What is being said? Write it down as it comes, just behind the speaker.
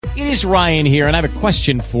It is Ryan here, and I have a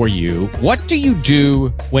question for you. What do you do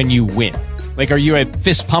when you win? Like, are you a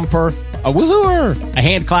fist pumper, a woohooer, a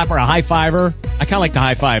hand clapper, a high fiver? I kind of like the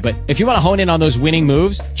high five, but if you want to hone in on those winning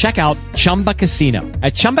moves, check out Chumba Casino.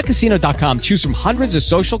 At ChumbaCasino.com, choose from hundreds of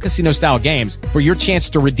social casino-style games for your chance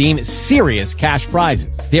to redeem serious cash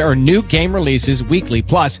prizes. There are new game releases weekly,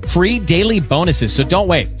 plus free daily bonuses. So don't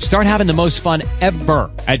wait. Start having the most fun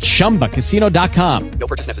ever at ChumbaCasino.com. No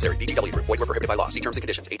purchase necessary. VGW. Void where prohibited by law. See terms and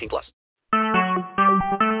conditions. 18 plus.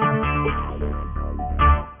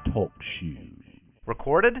 Talk shoes.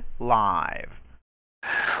 Recorded live.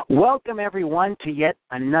 Welcome, everyone, to yet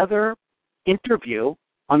another interview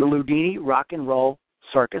on the Loudini Rock and Roll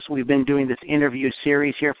Circus. We've been doing this interview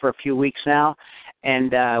series here for a few weeks now,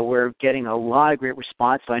 and we're getting a lot of great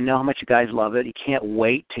response, so I know how much you guys love it. You can't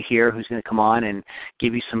wait to hear who's going to come on and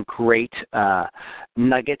give you some great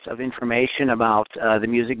nuggets of information about the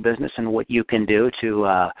music business and what you can do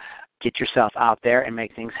to get yourself out there and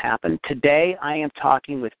make things happen. Today, I am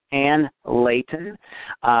talking with Anne Leighton.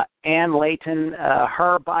 Anne Leighton,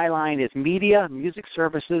 her byline is Media, Music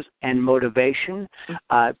Services, and Motivation.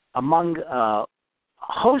 Among a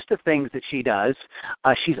host of things that she does,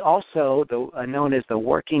 she's also known as the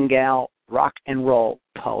Working Gal Rock and Roll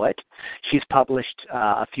Poet. She's published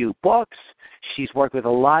a few books. She's worked with a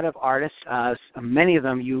lot of artists. Many of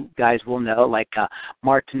them you guys will know, like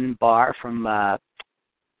Martin Barr from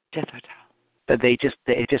Jethro Tull.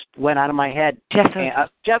 It just went out of my head.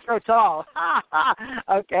 Jethro Tull.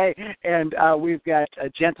 Okay, and we've got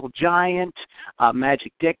Gentle Giant,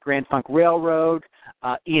 Magic Dick, Grand Funk Railroad,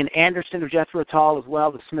 Ian Anderson of Jethro Tull as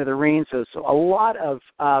well, the Smithereens. So a lot of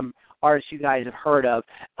artists you guys have heard of.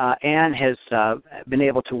 Anne has been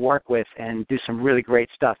able to work with and do some really great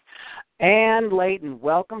stuff. Anne Leighton,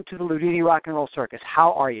 welcome to the Loudini Rock and Roll Circus.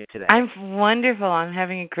 How are you today? I'm wonderful. I'm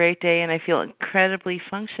having a great day, and I feel incredibly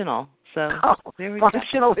functional. So there we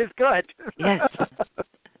functional go. is good. Yes.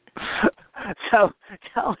 So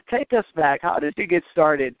take us back. How did you get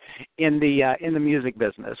started in the music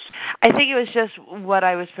business? I think it was just what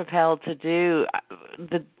I was propelled to do.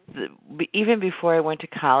 Even before I went to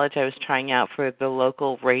college, I was trying out for the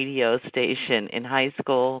local radio station in high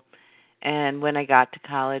school. And when I got to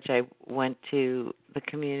college, I went to the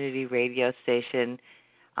community radio station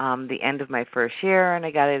the end of my first year, and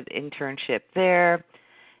I got an internship there.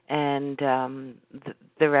 And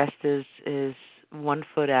the rest is one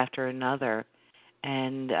foot after another.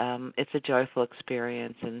 And it's a joyful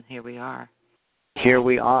experience, and here we are. Here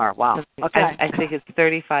we are. Wow. Okay. I think it's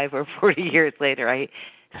 35 or 40 years later.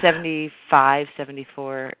 75,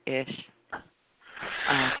 74-ish.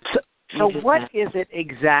 So what is it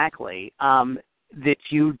exactly that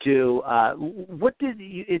you do?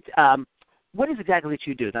 What is exactly that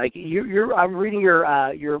you do? Like I'm reading your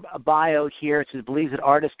bio here. It says believes that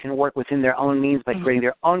artists can work within their own means by creating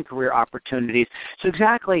their own career opportunities. So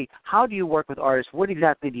exactly, how do you work with artists? What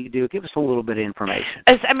exactly do you do? Give us a little bit of information.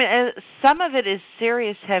 Some of it is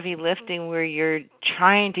serious heavy lifting where you're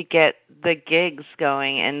trying to get the gigs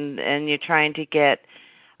going and you're trying to get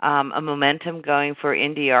a momentum going for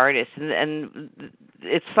indie artists, and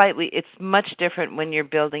it's much different when you're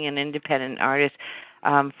building an independent artist.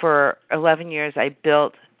 For 11 years, I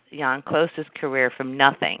built Jan Klose's career from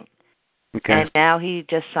nothing, and now he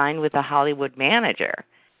just signed with a Hollywood manager,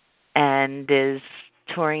 and is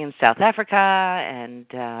touring in South Africa and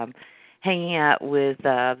hanging out with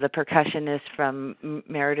the percussionist from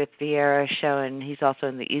Meredith Vieira's show, and he's also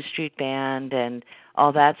in the E Street Band and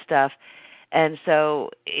all that stuff. And so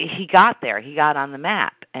he got there. He got on the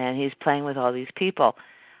map, and he's playing with all these people.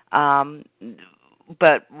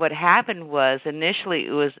 But what happened was initially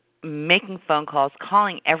it was making phone calls,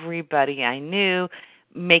 calling everybody I knew,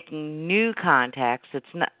 making new contacts.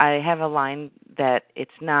 I have a line that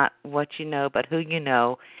it's not what you know, but who you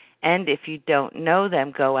know. And if you don't know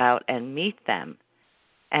them, go out and meet them.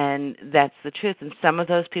 And that's the truth. And some of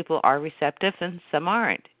those people are receptive and some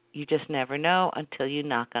aren't. You just never know until you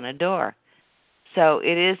knock on a door. So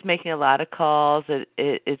it is making a lot of calls.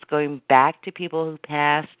 It's going back to people who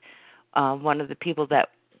passed. One of the people that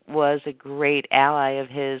was a great ally of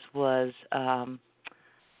his was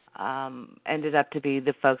ended up to be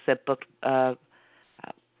the folks that booked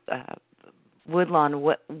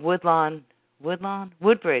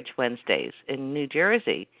Woodbridge Wednesdays in New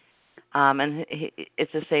Jersey. And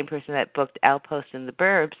it's the same person that booked Outpost in the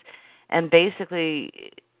Burbs. And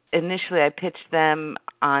basically, initially I pitched them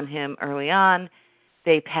on him early on.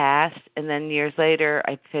 They passed, and then years later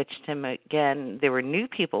I pitched him again. There were new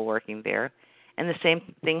people working there. And the same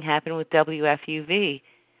thing happened with WFUV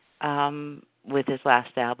with his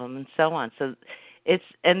last album and so on. So there's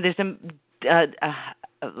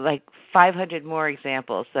like 500 more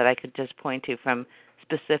examples that I could just point to from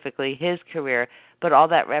specifically his career, but all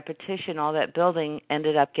that repetition, all that building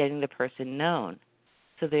ended up getting the person known.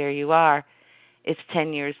 So there you are. It's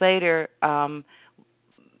 10 years later, and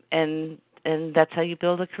that's how you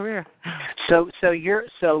build a career. So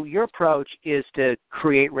your approach is to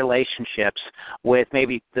create relationships with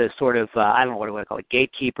maybe the sort of I don't know what do I call it,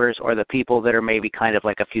 gatekeepers, or the people that are maybe kind of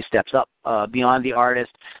like a few steps up beyond the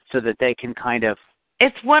artist, so that they can kind of.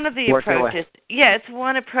 It's one of the approaches. Yeah, it's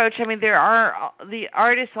one approach. I mean, there are the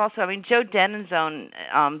artists also. I mean, Joe Denenzone,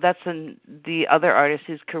 that's the other artist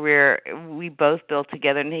whose career we both built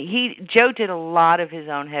together. And Joe did a lot of his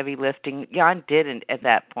own heavy lifting. Jan didn't at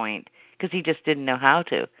that point because he just didn't know how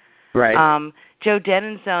to. Right. Joe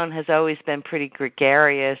Denenzone has always been pretty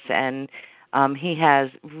gregarious, and he has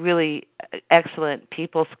really excellent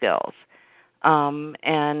people skills.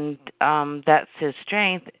 And that's his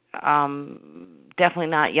strength. Definitely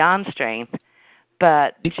not Jan's strength,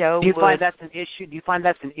 but Joe. Do you find that's an issue? Do you find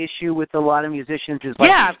that's an issue with a lot of musicians? Is like,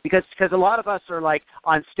 yeah, because a lot of us are like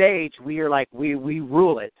on stage, we are like we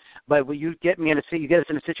rule it, but when you get us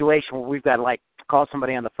in a situation where we've got to like call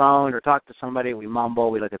somebody on the phone or talk to somebody, we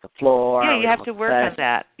mumble, we look at the floor. Yeah, you have to work on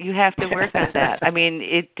that. You have to work on that. I mean,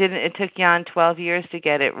 it took Jan 12 years to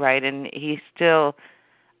get it right, and he still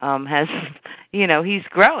has, he's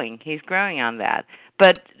growing. He's growing on that.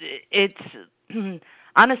 But it's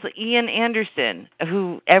honestly Ian Anderson,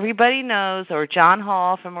 who everybody knows, or John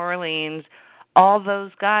Hall from Orleans. All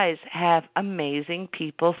those guys have amazing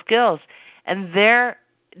people skills, and they're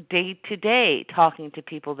day to day talking to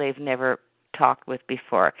people they've never talked with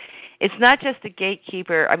before. It's not just the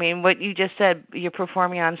gatekeeper. I mean, what you just said, you're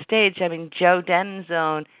performing on stage. I mean, Joe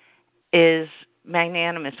Denenzone is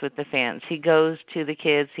magnanimous with the fans. He goes to the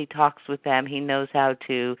kids, he talks with them, he knows how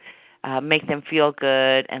to make them feel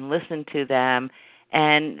good and listen to them.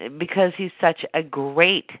 And because he's such a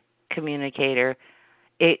great communicator,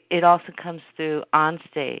 it also comes through on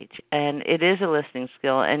stage. And it is a listening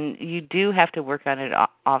skill, and you do have to work on it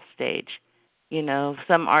off stage.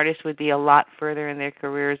 Some artists would be a lot further in their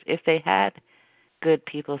careers if they had good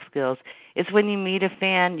people skills. It's when you meet a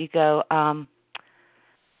fan, you go,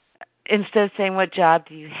 instead of saying, what job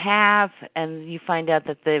do you have? And you find out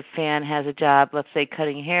that the fan has a job, let's say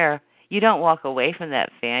cutting hair. You don't walk away from that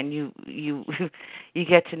fan. You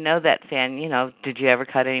get to know that fan. Did you ever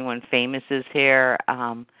cut anyone famous's hair?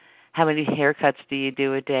 How many haircuts do you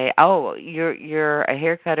do a day? Oh, you're a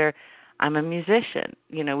hair cutter. I'm a musician.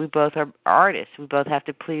 We both are artists. We both have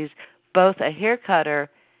to please both a hair cutter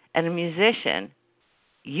and a musician.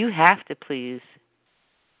 You have to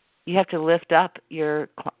lift up your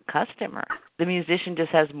customer. The musician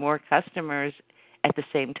just has more customers at the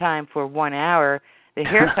same time for 1 hour. The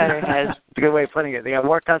hair cutter has... That's a good way of putting it. They have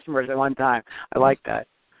more customers at one time. I like that.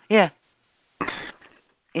 Yeah.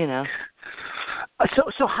 So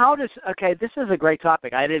how does... Okay, this is a great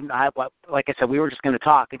topic. Like I said, we were just going to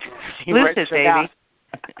talk. Lose it, baby.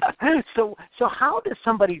 So how does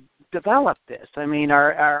somebody develop this? I mean,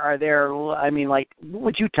 are there? I mean, like, what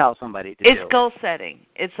would you tell somebody to do? It's goal setting.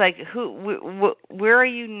 It's like, where are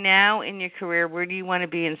you now in your career? Where do you want to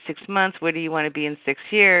be in 6 months? Where do you want to be in 6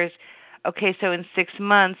 years? Okay, so in 6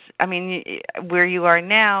 months, I mean, where you are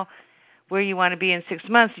now, where you want to be in 6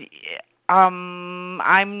 months.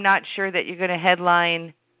 I'm not sure that you're going to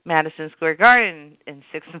headline Madison Square Garden in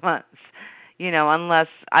 6 months. Unless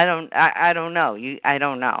I don't know. I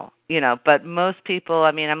don't know. But most people,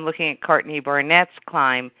 I mean, I'm looking at Courtney Barnett's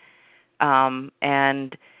climb,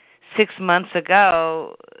 and 6 months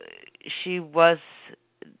ago, she was,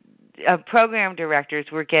 program directors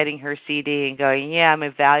were getting her CD and going, yeah, I'm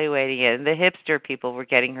evaluating it. And the hipster people were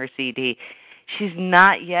getting her CD. She's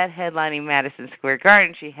not yet headlining Madison Square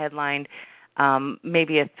Garden. She headlined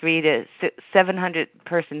maybe a 300 to 700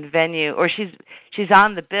 person venue, or she's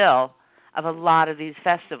on the bill of a lot of these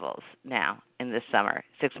festivals now in this summer,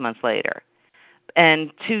 6 months later.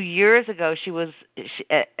 And 2 years ago,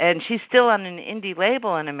 and she's still on an indie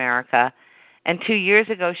label in America, and 2 years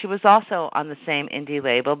ago, she was also on the same indie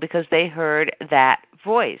label because they heard that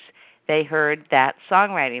voice. They heard that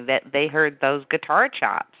songwriting, that they heard those guitar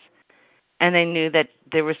chops, and they knew that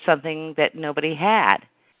there was something that nobody had,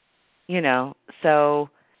 So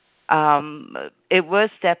it was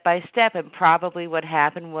step by step, and probably what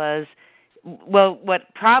happened was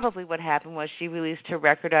she released her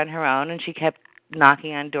record on her own, and she kept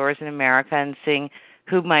knocking on doors in America and seeing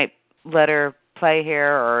who might let her play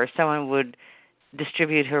here, or someone would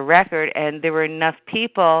distribute her record. And there were enough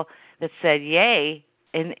people that said yay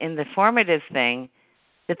in the formative thing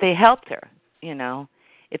that they helped her.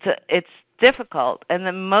 It's difficult, and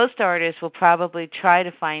then most artists will probably try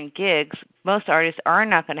to find gigs. Most artists are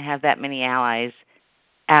not going to have that many allies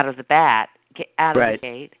out of the Right.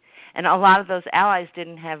 gate, and a lot of those allies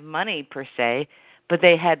didn't have money per se, but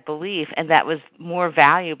they had belief, and that was more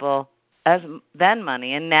valuable than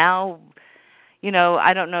money. And now,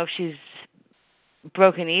 I don't know if she's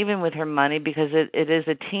broken even with her money because it is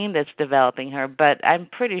a team that's developing her, but I'm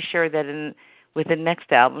pretty sure that with the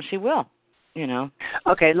next album she will.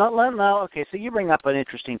 Okay, okay. So you bring up an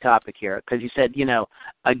interesting topic here because you said,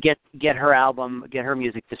 get her album, get her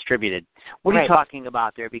music distributed. What are you talking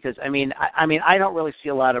about there? Because I mean, I don't really see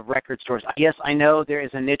a lot of record stores. Yes, I know there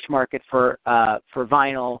is a niche market for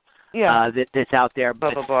vinyl. Yeah. That's out there,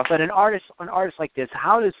 but an artist like this,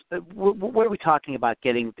 what are we talking about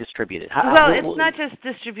getting distributed? It's not just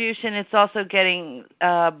distribution; it's also getting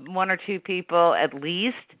one or two people at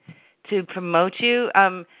least to promote you.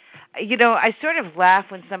 I sort of laugh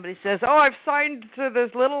when somebody says, "Oh, I've signed to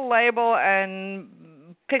this little label," and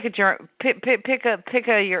pick a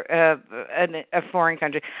foreign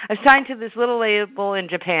country. I've signed to this little label in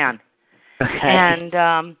Japan, and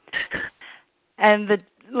the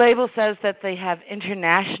label says that they have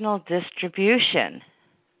international distribution.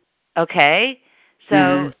 Okay,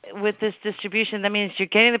 so with this distribution, that means you're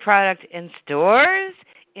getting the product in stores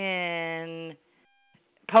in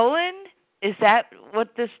Poland. Is that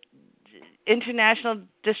what this international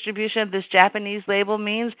distribution of this Japanese label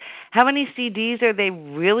means? How many CDs are they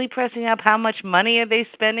really pressing up? How much money are they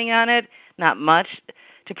spending on it? Not much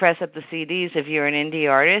to press up the CDs if you're an indie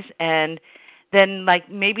artist. And then,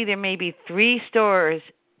 maybe there may be 3 stores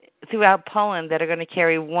throughout Poland that are going to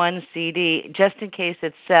carry one CD just in case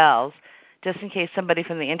it sells, just in case somebody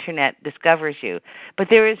from the internet discovers you. But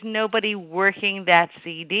there is nobody working that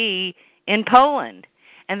CD in Poland.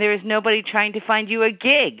 And there is nobody trying to find you a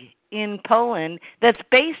gig in Poland that's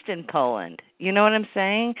based in Poland. You know what I'm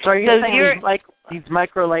saying? So you're saying these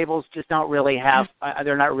micro labels just don't really have,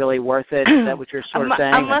 they're not really worth it? Is that what you're sort of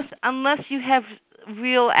saying? Unless you have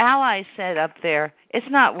real allies set up there, it's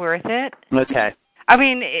not worth it. Okay. I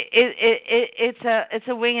mean, it's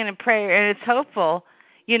a wing and a prayer, and it's hopeful,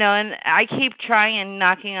 and I keep trying and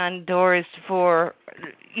knocking on doors for,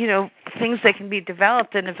 things that can be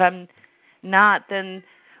developed, and if I'm not, then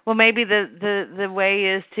maybe the way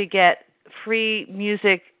is to get free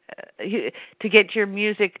music, to get your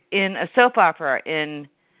music in a soap opera in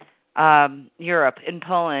Europe, in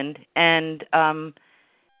Poland, and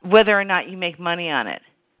whether or not you make money on it,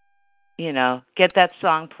 get that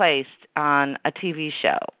song placed on a TV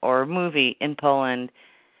show or a movie in Poland,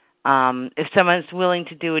 if someone's willing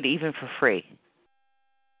to do it even for free.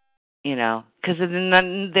 Because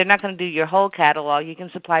they're not going to do your whole catalog. You can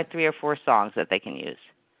supply 3 or 4 songs that they can use.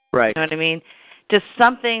 Right. You know what I mean? Just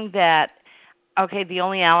something that, okay, the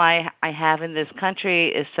only ally I have in this country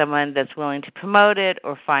is someone that's willing to promote it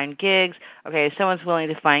or find gigs. Okay, if someone's willing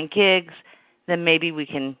to find gigs, then maybe we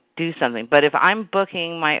can do something. But if I'm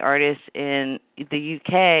booking my artist in the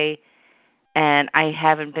UK and I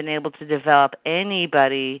haven't been able to develop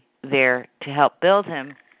anybody there to help build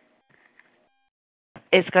him,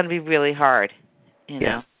 it's going to be really hard,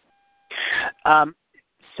 know.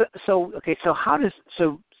 So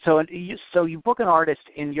you book an artist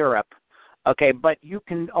in Europe, okay, but you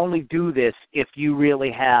can only do this if you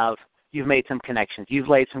really you've made some connections, you've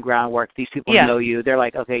laid some groundwork. These people know you. They're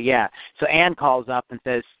like, okay, yeah. So Anne calls up and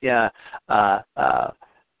says, I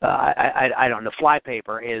don't know,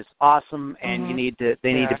 Flypaper is awesome, and they need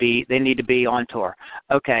to be on tour.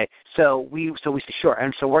 Okay, so we say sure,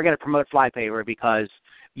 and so we're going to promote Flypaper because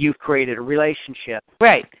you've created a relationship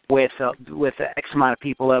with X amount of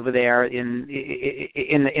people over there in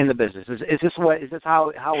the business. Is this how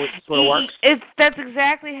it sort of works? That's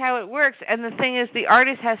exactly how it works. And the thing is, the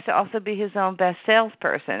artist has to also be his own best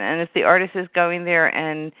salesperson. And if the artist is going there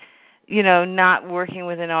and not working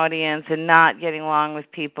with an audience and not getting along with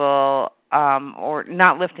people, or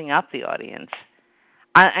not lifting up the audience,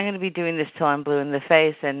 I'm going to be doing this till I'm blue in the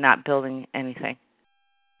face and not building anything.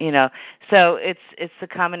 So it's the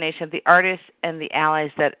combination of the artists and the allies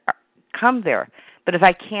that come there. But if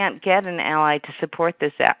I can't get an ally to support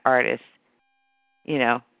this artist,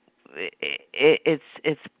 it's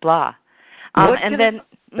blah. And then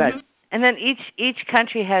each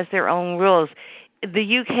country has their own rules.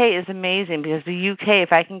 The UK is amazing because the UK,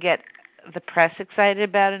 if I can get the press excited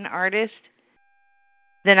about an artist,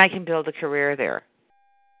 then I can build a career there.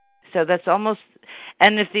 So that's almost,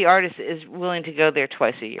 and if the artist is willing to go there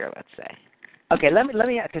twice a year, let's say. Okay, let me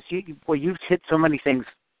because you've hit so many things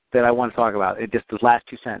that I want to talk about. Just the last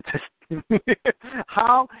 2 sentences.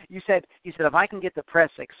 How you said if I can get the press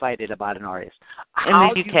excited about an artist, in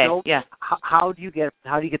the UK, yeah. How do you get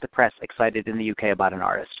the press excited in the UK about an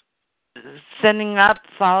artist? Sending up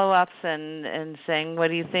follow-ups and saying, what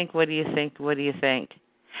do you think? What do you think? What do you think?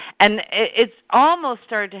 And it's almost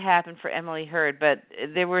started to happen for Emily Hurd, but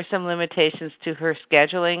there were some limitations to her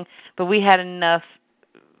scheduling. But we had enough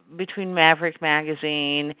between Maverick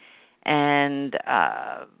Magazine and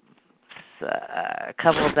a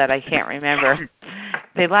couple that I can't remember.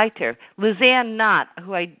 They liked her. Luzanne Knott,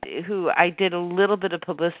 who I did a little bit of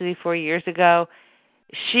publicity for years ago,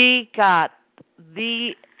 she got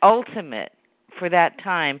the ultimate, for that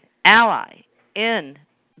time, ally in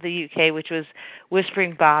the UK, which was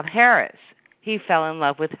Whispering Bob Harris. He fell in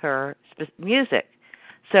love with her music.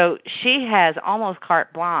 So she has almost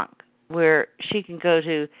carte blanche where she can go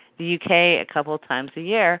to the UK a couple of times a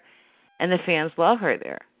year, and the fans love her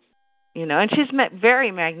there. You know, and she's very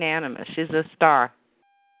magnanimous. She's a star.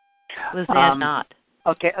 Luzanne Knott.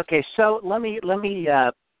 Okay. So let me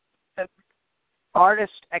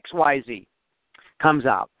artist XYZ comes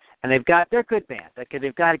out, and they're a good band. Okay,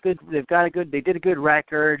 they did a good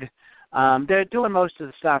record. They're doing most of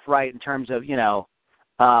the stuff right in terms of the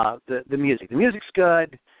music. The music's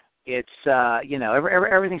good. It's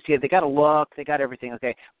everything's good. They got a look. They got everything.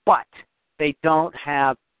 Okay, but they don't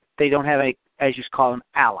have any, as you call them,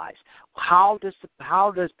 allies. How does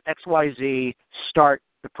XYZ start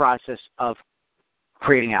the process of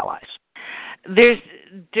creating allies? There's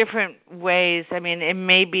different ways. I mean, it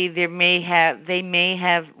may be they may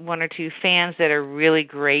have one or two fans that are really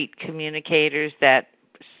great communicators that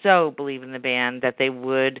so believe in the band that they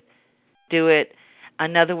would do it.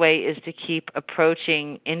 Another way is to keep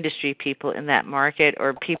approaching industry people in that market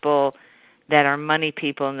or people that are money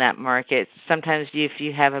people in that market. Sometimes if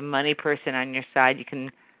you have a money person on your side, you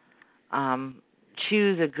can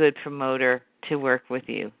choose a good promoter to work with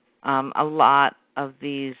you. A lot of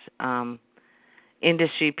these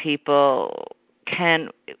industry people can,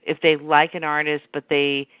 if they like an artist but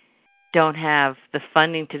they don't have the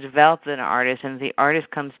funding to develop an artist, and the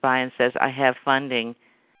artist comes by and says, I have funding,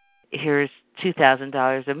 here's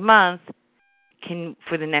 $2,000 a month,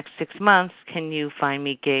 for the next 6 months, can you find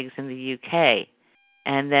me gigs in the UK?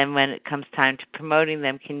 And then when it comes time to promoting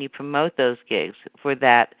them, can you promote those gigs for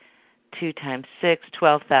that 2 times 6,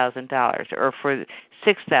 $12,000, or for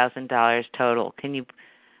 $6,000 total? Can you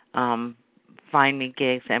find me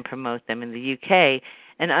gigs and promote them in the UK?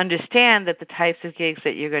 And understand that the types of gigs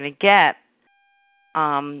that you're going to get,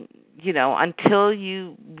 until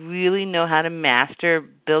you really know how to master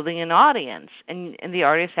building an audience, and the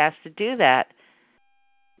artist has to do that,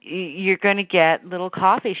 you're going to get little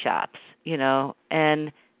coffee shops,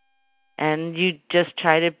 and you just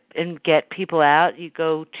try to get people out. You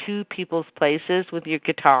go to people's places with your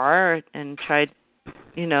guitar and try,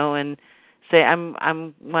 and say,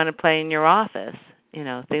 I'm want to play in your office,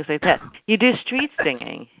 things like that. You do street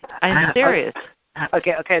singing. I'm serious.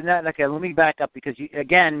 Okay. Let me back up because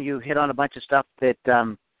you hit on a bunch of stuff that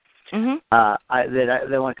I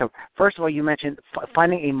want to cover. First of all, you mentioned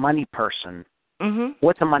finding a money person. Mm-hmm.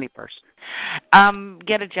 What's a money person?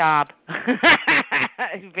 Get a job.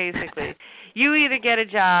 Basically, you either get a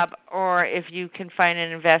job or if you can find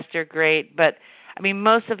an investor, great. But I mean,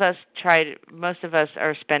 most of us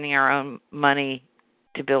are spending our own money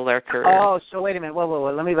to build our career. Oh, so wait a minute.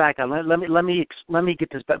 Whoa. Let me back up. Let me get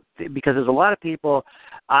this, because there's a lot of people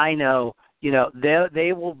I know.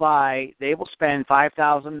 They will spend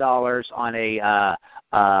 $5,000 on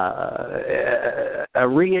a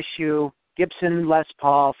reissue Gibson Les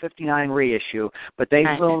Paul 59 reissue, but they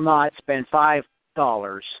will not spend $5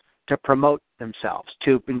 to promote themselves,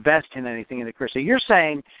 to invest in anything in the career. So you're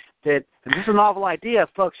saying that, and this is a novel idea,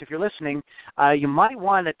 folks, if you're listening, you might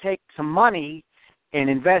want to take some money and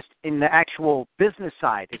invest in the actual business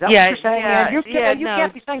side. Is that what you're saying? Yeah, you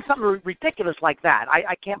can't be saying something ridiculous like that.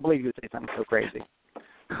 I can't believe you would say something so crazy.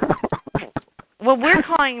 Well, we're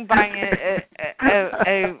calling buying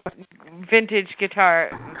a vintage guitar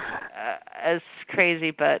as crazy,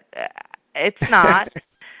 but it's not.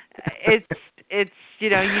 It's you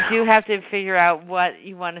do have to figure out what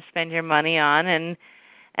you want to spend your money on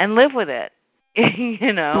and live with it.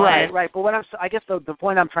 Right. But I guess the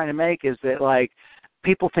point I'm trying to make is that, like,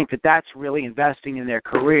 people think that that's really investing in their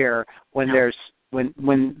career when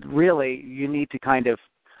when really you need to kind of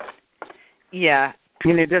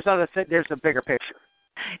there's a bigger picture.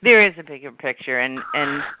 There is a bigger picture, and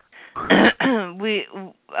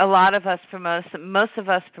most of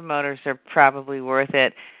us promoters are probably worth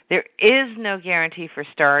it. There is no guarantee for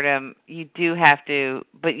stardom. You do have to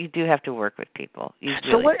work with people.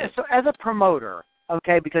 So as a promoter,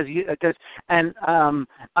 okay? Because I'm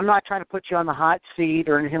not trying to put you on the hot seat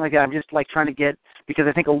or anything like that. I'm just like trying to get, because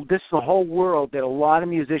I think this is a whole world that a lot of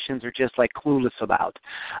musicians are just like clueless about.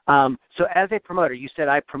 So as a promoter, you said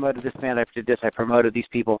I promoted this band, I did this, I promoted these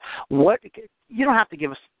people. What, you don't have to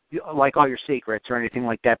give us like all your secrets or anything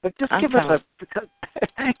like that, but just give us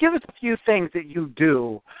a few things that you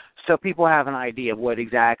do so people have an idea of what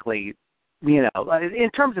exactly, you know, in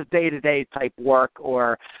terms of day-to-day type work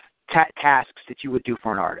or tasks that you would do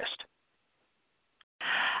for an artist.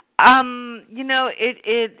 You know,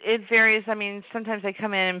 it varies. I mean, sometimes I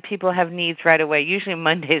come in and people have needs right away. Usually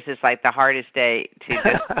Mondays is like the hardest day to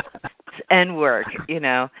just end work, you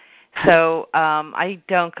know. So I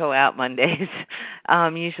don't go out Mondays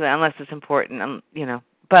usually, unless it's important, you know.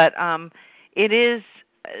 But it is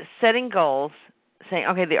setting goals, saying,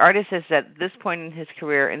 okay, the artist is at this point in his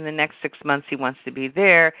career. In the next 6 months, he wants to be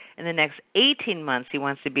there. In the next 18 months, he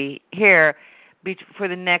wants to be here. For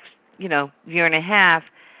the next, you know, year and a half,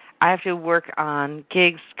 I have to work on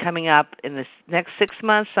gigs coming up in the next 6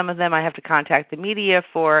 months. Some of them I have to contact the media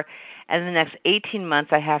for. And in the next 18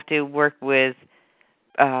 months, I have to work with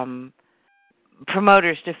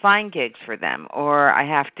promoters to find gigs for them, or I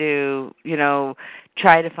have to, you know,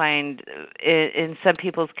 try to find, in some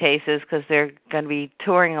people's cases, because they're going to be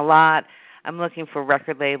touring a lot, I'm looking for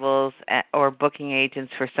record labels or booking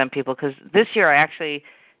agents for some people, because this year I actually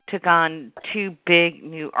took on 2 big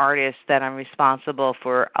new artists that I'm responsible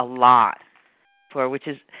for a lot for, which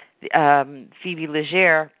is Phoebe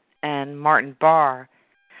Legere and Martin Barr.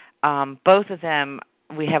 Both of them,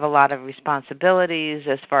 we have a lot of responsibilities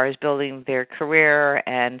as far as building their career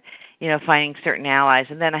and, you know, finding certain allies.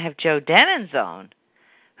 And then I have Joe Denonzone,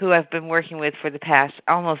 who I've been working with for the past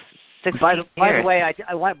almost 16 years. By the way,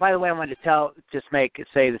 I wanted to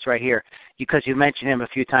say this right here, because you mentioned him a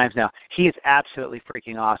few times now. He is absolutely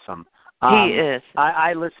freaking awesome. He is.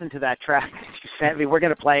 I listened to that track that you sent me. We're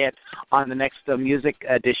going to play it on the next music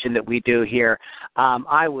edition that we do here.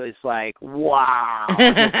 I was like, wow,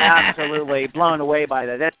 just absolutely blown away by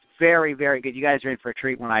that. That's very, very good. You guys are in for a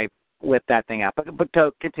treat when I whip that thing out. But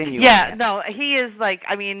to continue. Yeah, no, he is like,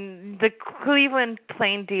 I mean, the Cleveland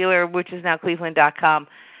Plain Dealer, which is now Cleveland.com,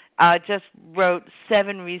 just wrote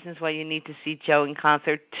 7 reasons why you need to see Joe in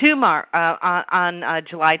concert on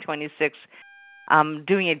July 26th.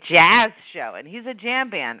 Doing a jazz show, and he's a jam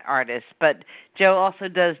band artist, but Joe also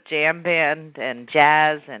does jam band and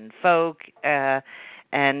jazz and folk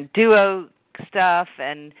and duo stuff,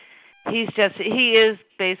 and he is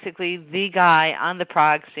basically the guy on the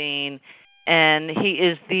prog scene, and he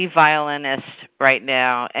is the violinist right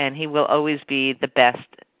now, and he will always be the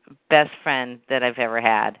best friend that I've ever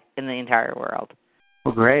had in the entire world.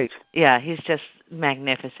 Well, great. Yeah, he's just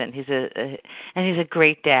magnificent. He's a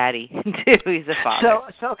great daddy too. He's a father.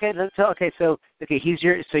 So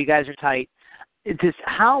you guys are tight.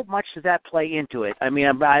 How much does that play into it? I mean,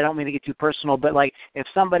 I don't mean to get too personal, but like if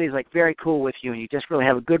somebody's like very cool with you and you just really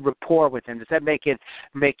have a good rapport with them, does that make it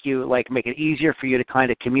easier for you to kind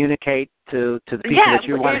of communicate to the people that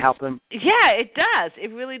you want to help them? Yeah, it does.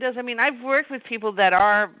 It really does. I mean, I've worked with people that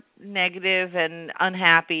are negative and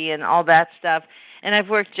unhappy and all that stuff, and I've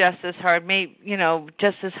worked just as hard,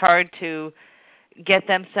 to get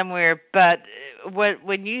them somewhere. But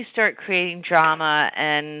when you start creating drama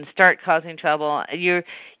and start causing trouble, you're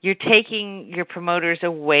taking your promoters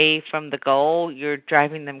away from the goal. You're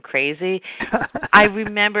driving them crazy. I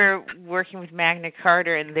remember working with Magna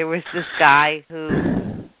Carta, and there was this guy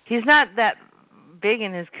who, he's not that big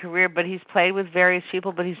in his career, but he's played with various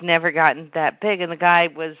people, but he's never gotten that big. And the guy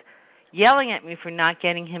was yelling at me for not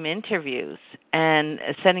getting him interviews and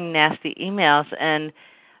sending nasty emails. And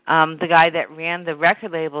the guy that ran the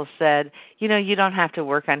record label said, you know, you don't have to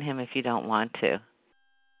work on him if you don't want to.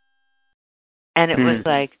 And it was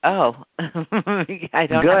like, oh, I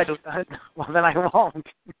don't have to. Well, then I won't.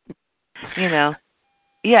 You know.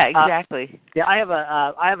 Yeah, exactly. I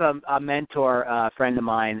have a mentor friend of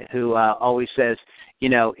mine who always says, you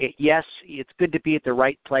know, yes, it's good to be at the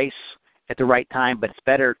right place at the right time, but it's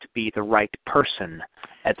better to be the right person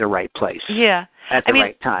at the right place. Yeah. At the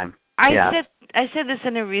right time. I said this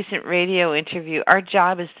in a recent radio interview. Our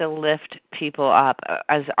job is to lift people up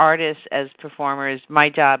as artists, as performers. My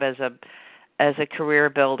job as a career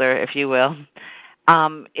builder, if you will,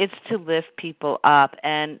 it's to lift people up,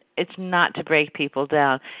 and it's not to break people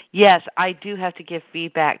down. Yes, I do have to give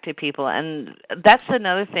feedback to people, and that's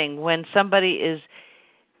another thing. When somebody is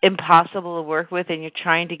impossible to work with, and you're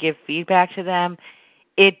trying to give feedback to them,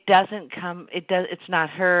 it's not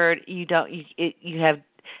heard.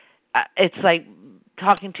 It's like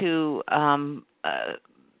talking to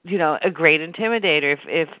a great intimidator.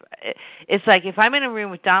 If it's like if I'm in a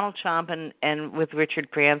room with Donald Trump and with Richard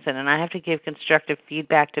Branson, and I have to give constructive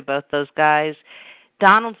feedback to both those guys,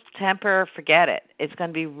 Donald's temper, forget it. It's going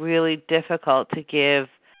to be really difficult to give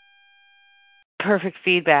perfect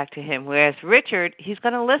feedback to him. Whereas Richard, he's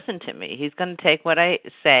going to listen to me. He's going to take what I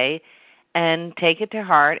say and take it to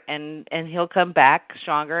heart, and he'll come back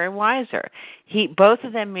stronger and wiser. Both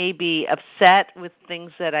of them may be upset with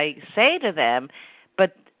things that I say to them,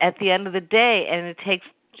 but at the end of the day, and it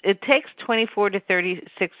takes 24 to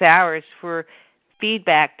 36 hours for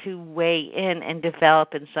feedback to weigh in and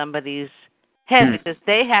develop in somebody's head, because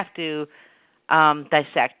they have to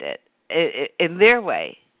dissect it in their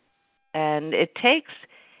way. And it takes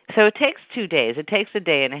 2 days. It takes a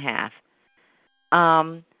day and a half.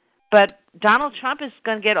 But Donald Trump is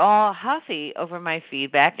going to get all huffy over my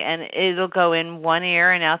feedback, and it'll go in one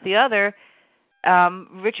ear and out the other.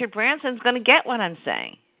 Richard Branson's going to get what I'm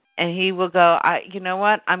saying, and he will go, you know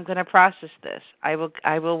what? I'm going to process this. I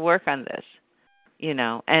will work on this,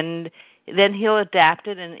 and then he'll adapt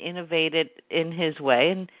it and innovate it in his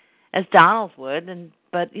way, and as Donald would.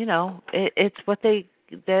 But it's what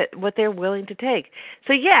they're willing to take.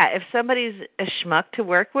 So yeah, if somebody's a schmuck to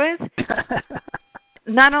work with,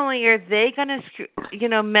 not only are they going to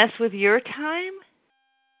mess with your time,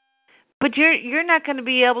 but you're not going to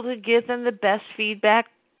be able to give them the best feedback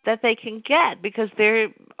that they can get because they're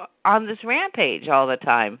on this rampage all the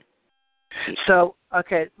time. So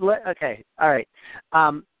okay, all right.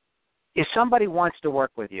 If somebody wants to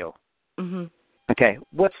work with you, okay,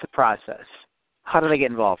 what's the process? How do they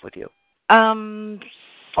get involved with you? Or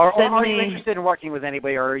are you interested in working with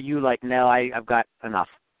anybody, or are you like, no, I've got enough?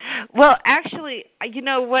 Well, actually,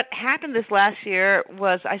 what happened this last year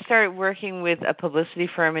was I started working with a publicity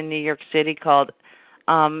firm in New York City called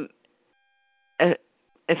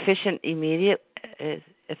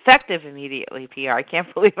Effective Immediately PR. I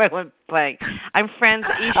can't believe I went blank. I'm friends.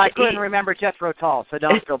 I couldn't remember Jethro Tull, so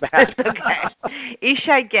don't feel bad. Okay.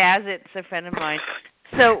 Ishai Gazit's a friend of mine.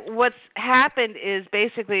 So what's happened is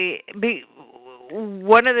basically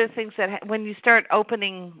one of the things that when you start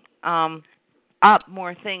opening up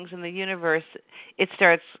more things in the universe, it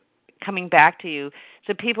starts coming back to you.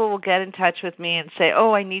 So people will get in touch with me and say,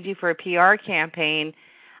 "Oh, I need you for a PR campaign,"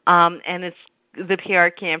 and the PR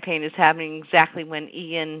campaign is happening exactly when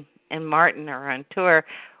Ian and Martin are on tour.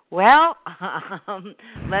 Well,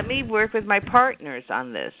 let me work with my partners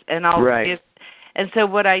on this, and and so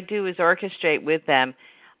what I do is orchestrate with them.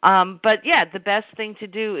 But yeah, the best thing to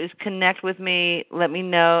do is connect with me, let me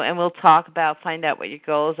know, and we'll talk about, find out what your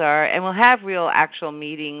goals are, and we'll have real actual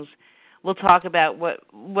meetings. We'll talk about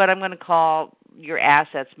what I'm going to call your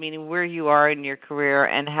assets, meaning where you are in your career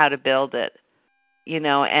and how to build it,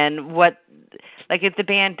 and like if the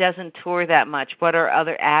band doesn't tour that much, what are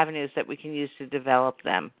other avenues that we can use to develop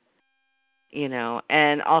them,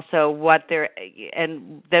 and also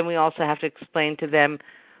and then we also have to explain to them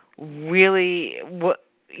really what,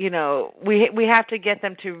 we have to get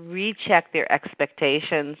them to recheck their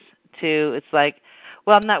expectations too. It's like,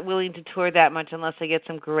 well, I'm not willing to tour that much unless I get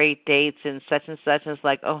some great dates and such. And it's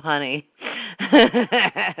like, oh, honey,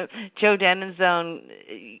 Joe Denenzone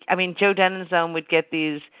would get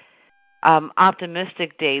these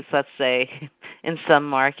optimistic dates, let's say, in some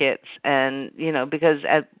markets. And, because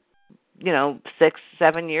at,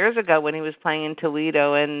 6-7 years ago when he was playing in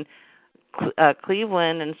Toledo and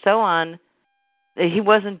Cleveland and so on, he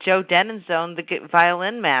wasn't Joe Denenzone, the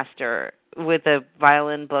violin master with a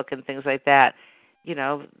violin book and things like that.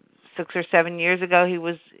 6 or 7 years ago, he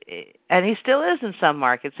was, and he still is in some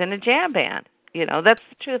markets, in a jam band. That's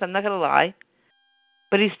the truth. I'm not going to lie.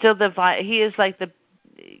 But he's still he is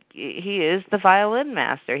the violin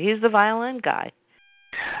master. He's the violin guy.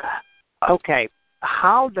 Okay.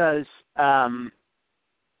 How does, there's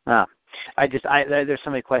so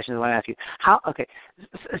many questions I want to ask you.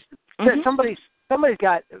 Somebody's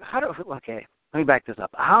got, let me back this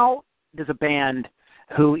up. How does a band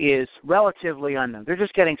who is relatively unknown, they're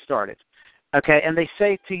just getting started, okay, and they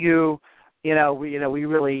say to you, we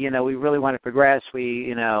really want to progress,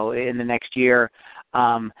 in the next year,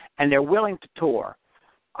 and they're willing to tour.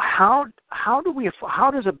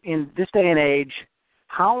 In this day and age,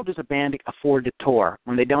 how does a band afford to tour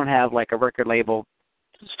when they don't have like a record label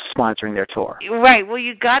sponsoring their tour? Right. Well,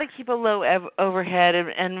 you got to keep a low overhead,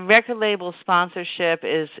 and record label sponsorship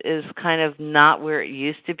is kind of not where it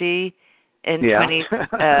used to be in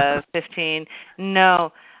 2015.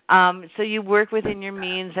 No. So you work within your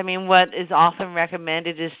means. I mean, what is often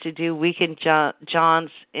recommended is to do weekend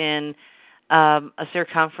jaunts in a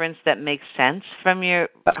circumference that makes sense from your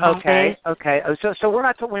home base. Okay. So we're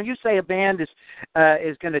not when you say a band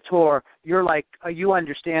is going to tour, you're like you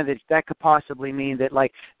understand that could possibly mean that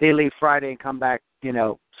like they leave Friday and come back,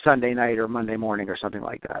 Sunday night or Monday morning or something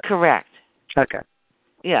like that. Correct. Okay.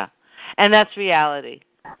 Yeah, and that's reality.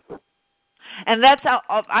 And that's how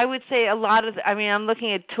I would say a lot of. I'm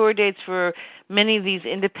looking at tour dates for many of these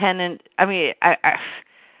independent.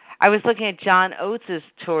 I was looking at John Oates'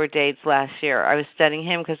 tour dates last year. I was studying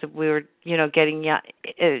him because we were, getting.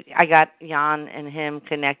 I got Jan and him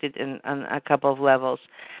connected on a couple of levels,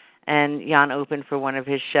 and Jan opened for one of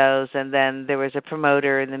his shows, and then there was a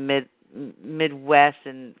promoter in the Midwest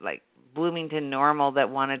and like Bloomington Normal that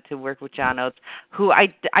wanted to work with John Oates, who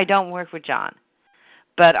I don't work with John,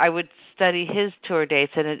 but I would study his tour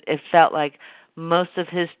dates, and it felt like most of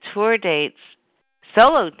his tour dates,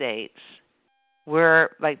 solo dates,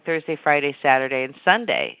 were like Thursday, Friday, Saturday, and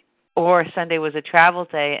Sunday. Or Sunday was a travel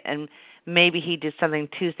day, and maybe he did something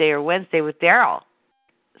Tuesday or Wednesday with Daryl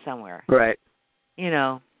somewhere. Right.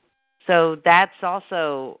 So that's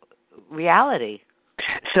also reality.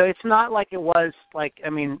 So it's not like it was like,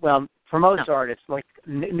 for most artists, like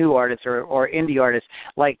new artists or indie artists,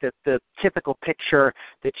 like the typical picture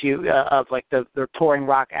that you of like the touring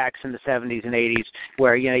rock acts in the 70s and 80s,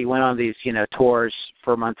 where you went on these tours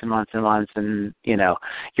for months and months and months, and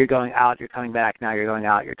you're going out, you're coming back, now you're going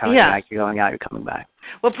out, you're coming back, you're going out, you're coming back.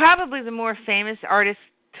 Well, probably the more famous artists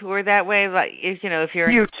tour that way, like if you're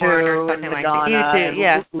in U2 or something and like Madonna, that. U2,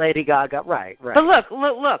 yeah. Lady Gaga, right. But look.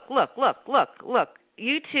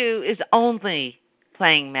 U2 is only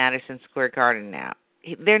playing Madison Square Garden now.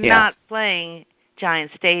 They're not playing Giant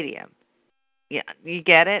Stadium. Yeah, you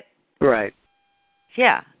get it? Right.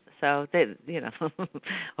 Yeah. So they, and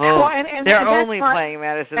they're only playing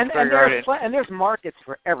Madison Square Garden. And there's markets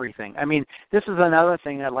for everything. This is another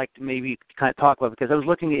thing I'd like to maybe kind of talk about, because I was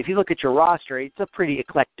looking. If you look at your roster, it's a pretty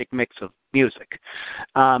eclectic mix of music.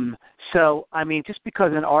 Just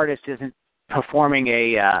because an artist isn't performing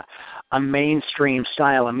a mainstream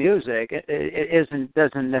style of music, it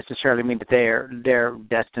doesn't necessarily mean that they're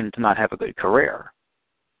destined to not have a good career.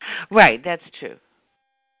 Right, that's true.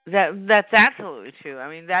 That's absolutely true.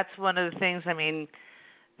 That's one of the things.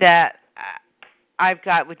 That I've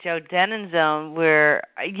got with Joe Denon's Zone, where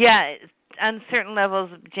on certain levels,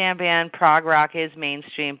 jam band, prog rock is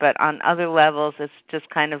mainstream, but on other levels, it's just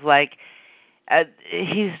kind of like.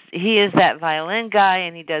 He is that violin guy,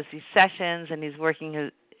 and he does these sessions, and he's working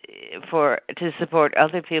to support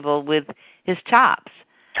other people with his chops.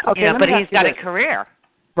 Okay, but he's got a career.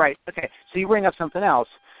 Right. Okay. So you bring up something else.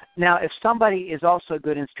 Now, if somebody is also a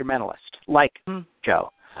good instrumentalist, like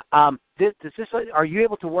Joe, are you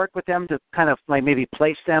able to work with them to kind of like maybe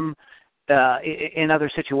place them in other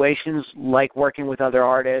situations, like working with other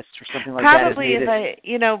artists or something like that?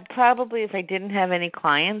 Probably if I didn't have any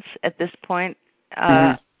clients at this point,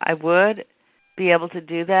 I would be able to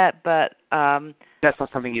do that. But that's not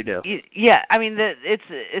something you do.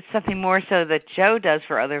 It's something more so that Joe does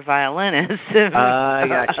for other violinists, I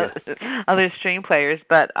gotcha. Other string players.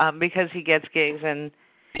 But because he gets gigs and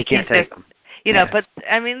he can't take them. But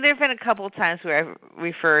there've been a couple of times where I've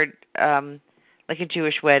referred like a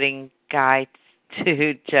Jewish wedding guy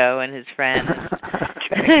to Joe and his friend.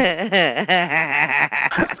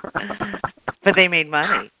 But they made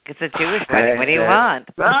money. It's a Jewish wedding. What do you want?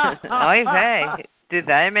 Oy vey. Did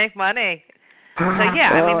they make money? So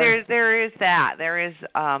there is that. There is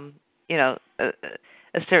a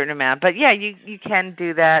certain amount. But you can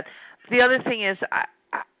do that. The other thing is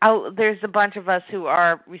there's a bunch of us who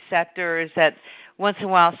are receptors that once in a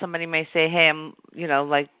while somebody may say, hey, I'm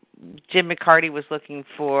like Jim McCarty was looking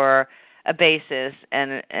for a bassist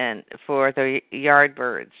and for the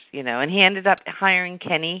Yardbirds, and he ended up hiring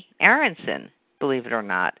Kenny Aronson, believe it or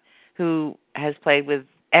not, who has played with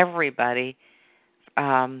everybody.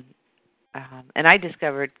 And I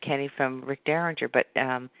discovered Kenny from Rick Derringer, but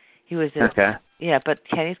he was but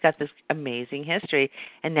Kenny's got this amazing history,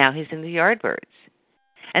 and now he's in the Yardbirds.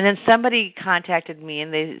 And then somebody contacted me,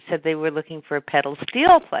 and they said they were looking for a pedal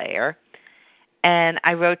steel player. And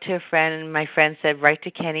I wrote to a friend, and my friend said, write to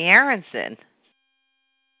Kenny Aronson.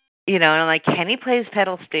 And I'm like, Kenny plays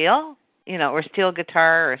pedal steel? Or steel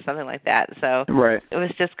guitar or something like that. So It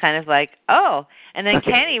was just kind of like, oh. And then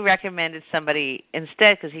Kenny recommended somebody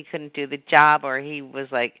instead because he couldn't do the job, or he was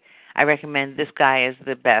like, I recommend this guy as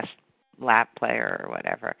the best lap player or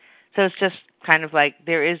whatever. So it's just kind of like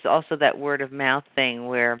there is also that word of mouth thing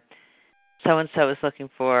where so-and-so is looking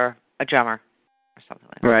for a drummer or something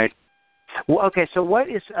like that. Right. Well, okay, so what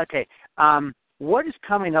is, what is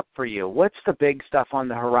coming up for you? What's the big stuff on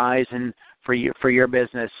the horizon for your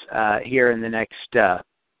business here in the next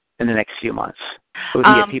few months? What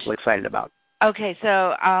can get people excited about? Okay,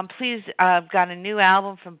 so please, I've got a new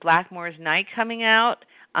album from Blackmore's Night coming out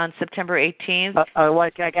on September 18th. I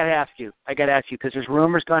got to ask you because there's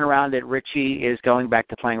rumors going around that Richie is going back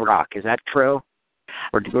to playing rock. Is that true?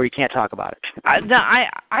 Or you can't talk about it? No,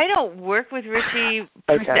 I don't work with Richie.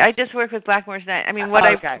 Okay. I just work with Blackmore's Night. I mean, what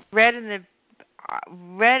I read in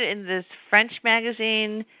this French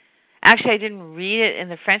magazine. Actually, I didn't read it in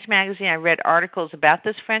the French magazine. I read articles about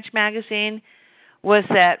this French magazine. Was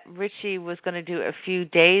that Richie was going to do a few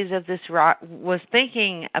days of this rock? Was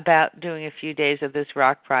thinking about doing a few days of this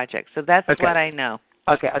rock project. So that's what I know.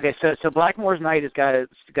 Okay. So Blackmore's Night has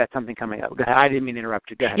got something coming up. I didn't mean to interrupt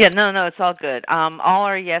you. Go ahead. Yeah, no, it's all good. All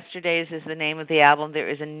Our Yesterdays is the name of the album. There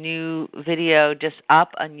is a new video just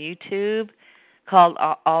up on YouTube called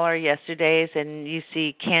All Our Yesterdays, and you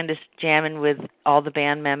see Candace jamming with all the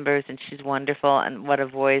band members, and she's wonderful, and what a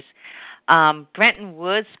voice. Brenton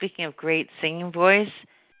Woods, speaking of great singing voices,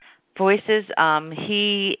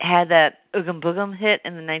 he had that Oogum Boogum hit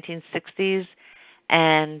in the 1960s,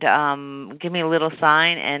 and Give Me a Little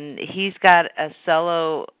Sign, and he's got a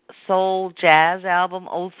solo soul jazz album,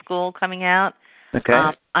 Old School, coming out. Okay.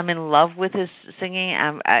 I'm in love with his singing.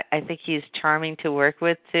 I think he's charming to work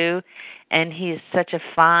with, too, and he's such a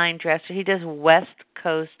fine dresser. He does West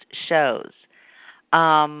Coast shows,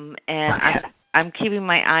 and I'm keeping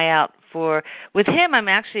my eye out with him.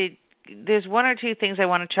 There's one or two things I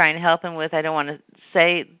want to try and help him with. I don't want to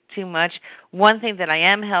say too much. One thing that I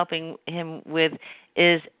am helping him with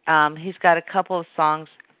is he's got a couple of songs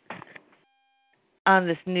on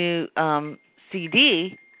this new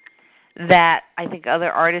CD that I think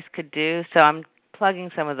other artists could do, so I'm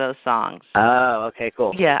plugging some of those songs. Oh, okay,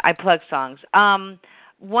 cool. Yeah, I plug songs.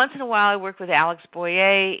 Once in a while I work with Alex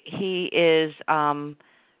Boyer. He is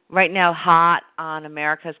right now hot on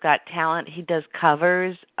America's Got Talent. He does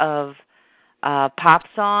covers of pop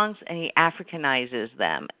songs, and he Africanizes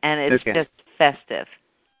them, and it's just festive.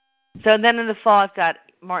 So then in the fall, I've got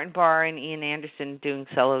Martin Barr and Ian Anderson doing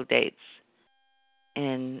solo dates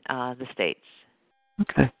in the States.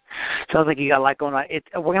 Okay. Sounds like you got a lot going on.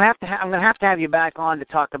 I'm gonna have to have you back on to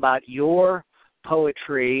talk about your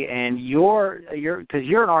poetry and because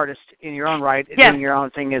you're an artist in your own right, doing your own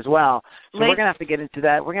thing as well. So we're gonna have to get into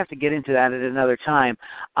that. We're gonna have to get into that at another time.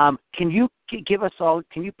 Can you give us all?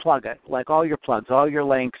 Can you plug it, like all your plugs, all your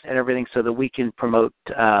links, and everything, so that we can promote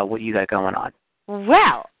what you got going on?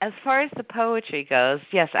 Well, as far as the poetry goes,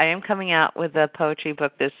 yes, I am coming out with a poetry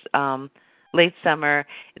book this late summer.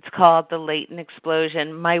 It's called The Leighton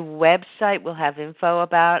Explosion. My website will have info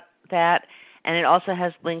about that, and it also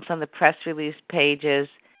has links on the press release pages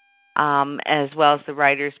as well as the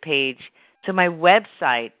writer's page. So my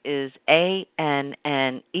website is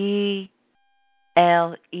ANNELEIGHT,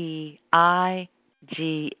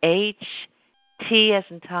 T as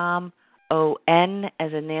in Tom, ON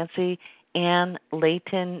as in Nancy,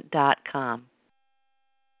 AnneLeighton.com.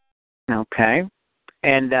 Okay.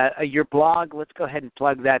 And your blog, let's go ahead and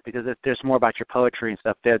plug that, because there's more about your poetry and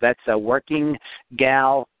stuff there. That's Working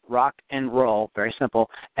Gal Rock and Roll, very simple,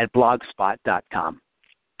 at blogspot.com.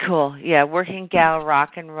 Cool. Yeah,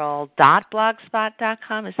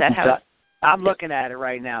 workinggalrockandroll.blogspot.com. Is that how I'm looking at it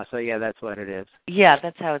right now, so yeah, that's what it is. Yeah,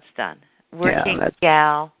 that's how it's done.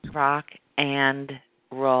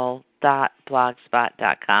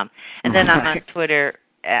 workinggalrockandroll.blogspot.com. And then I'm on Twitter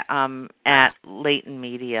at Leighton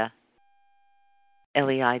Media.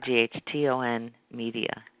 LEIGHTON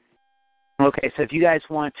Media. Okay, so if you guys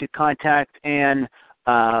want to contact Anne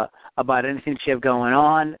about anything that you have going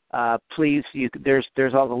on, please,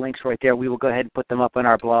 there's all the links right there. We will go ahead and put them up on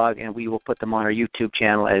our blog, and we will put them on our YouTube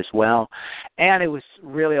channel as well. And it was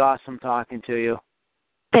really awesome talking to you.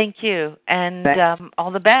 Thank you, and all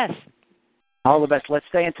the best. All the best. Let's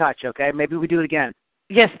stay in touch, okay? Maybe we do it again.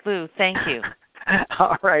 Yes, Lou. Thank you.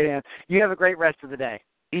 All right, Anne. You have a great rest of the day.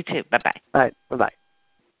 You too. Bye-bye. All right. Bye-bye.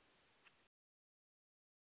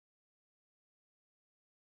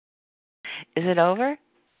 Is it over?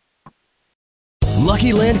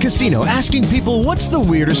 Lucky Land Casino, asking people, what's the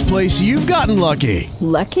weirdest place you've gotten lucky?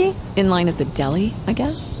 Lucky? In line at the deli, I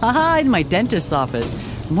guess? Aha, in my dentist's office.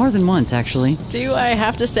 More than once, actually. Do I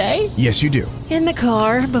have to say? Yes, you do. In the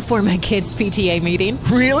car before my kids' PTA meeting.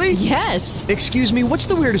 Really? Yes. Excuse me, what's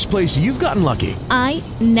the weirdest place you've gotten lucky? I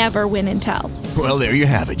never win and tell. Well, there you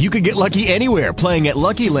have it. You can get lucky anywhere, playing at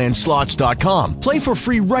LuckyLandSlots.com. Play for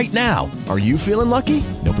free right now. Are you feeling lucky?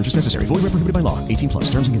 No purchase necessary. Void where prohibited by law. 18+.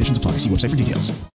 Terms and conditions apply. See website for details.